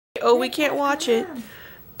Oh, we can't watch it.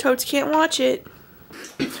 Totes can't watch it.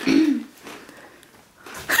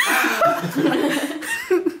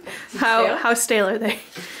 How stale are they?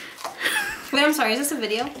 Wait, I'm sorry, is this a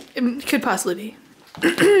video? It could possibly be.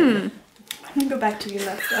 I'm gonna go back to you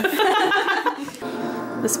that stuff.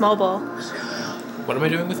 The small ball. What am I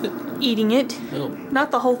doing with it? Eating it. Oh.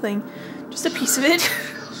 Not the whole thing. Just a piece of it.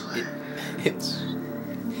 It's...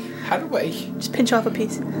 How do I... Just pinch off a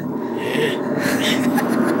piece.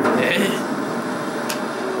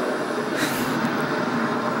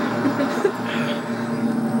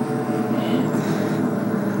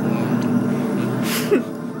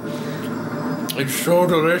 It's so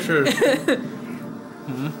delicious.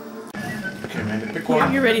 Okay, man, pick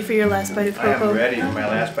one. You're ready for your last bite of I ho-ho. am ready for my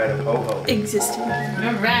last bite of ho-ho. Existing.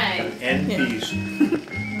 Alright. And peas.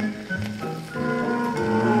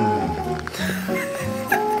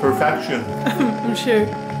 Perfection. I'm sure.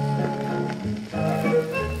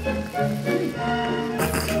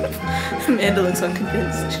 Amanda looks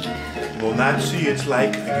unconvinced. Will not see its like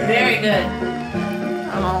again. Very good.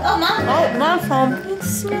 Oh, Oh, Mom. oh, my phone. It's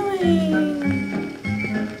smelling.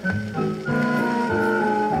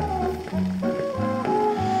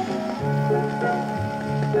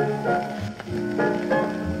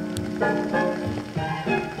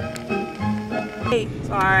 Hey,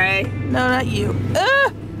 sorry. No, not you.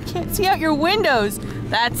 Can't see out your windows.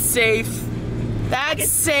 That's safe. That's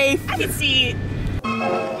safe. I can see.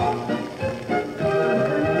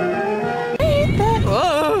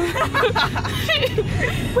 Whoa.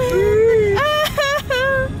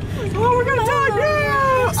 Oh, we're gonna talk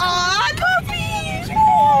now. Aw, puppies.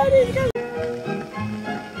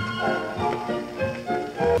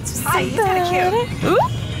 Hi, he's kinda cute. Ooh.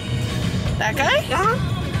 That guy? Uh-huh.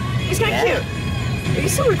 He's kinda cute. Are you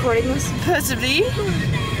still recording this? Possibly.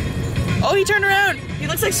 Oh, he turned around. He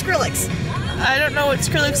looks like Skrillex. I don't know what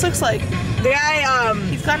Skrillex looks like. The guy,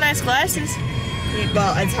 He's got nice glasses.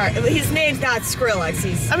 well, it's hard. His name's not Skrillex.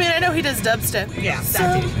 He's, I mean, I know he does dubstep. yeah, that's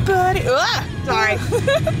it. Somebody. Ah! Sorry.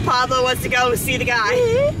 Pablo wants to go see the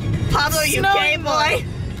guy. Pablo, you gay Snowing boy.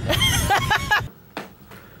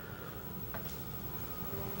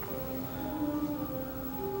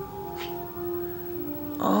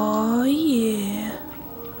 Oh yeah.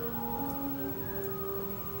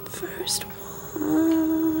 First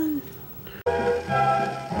one.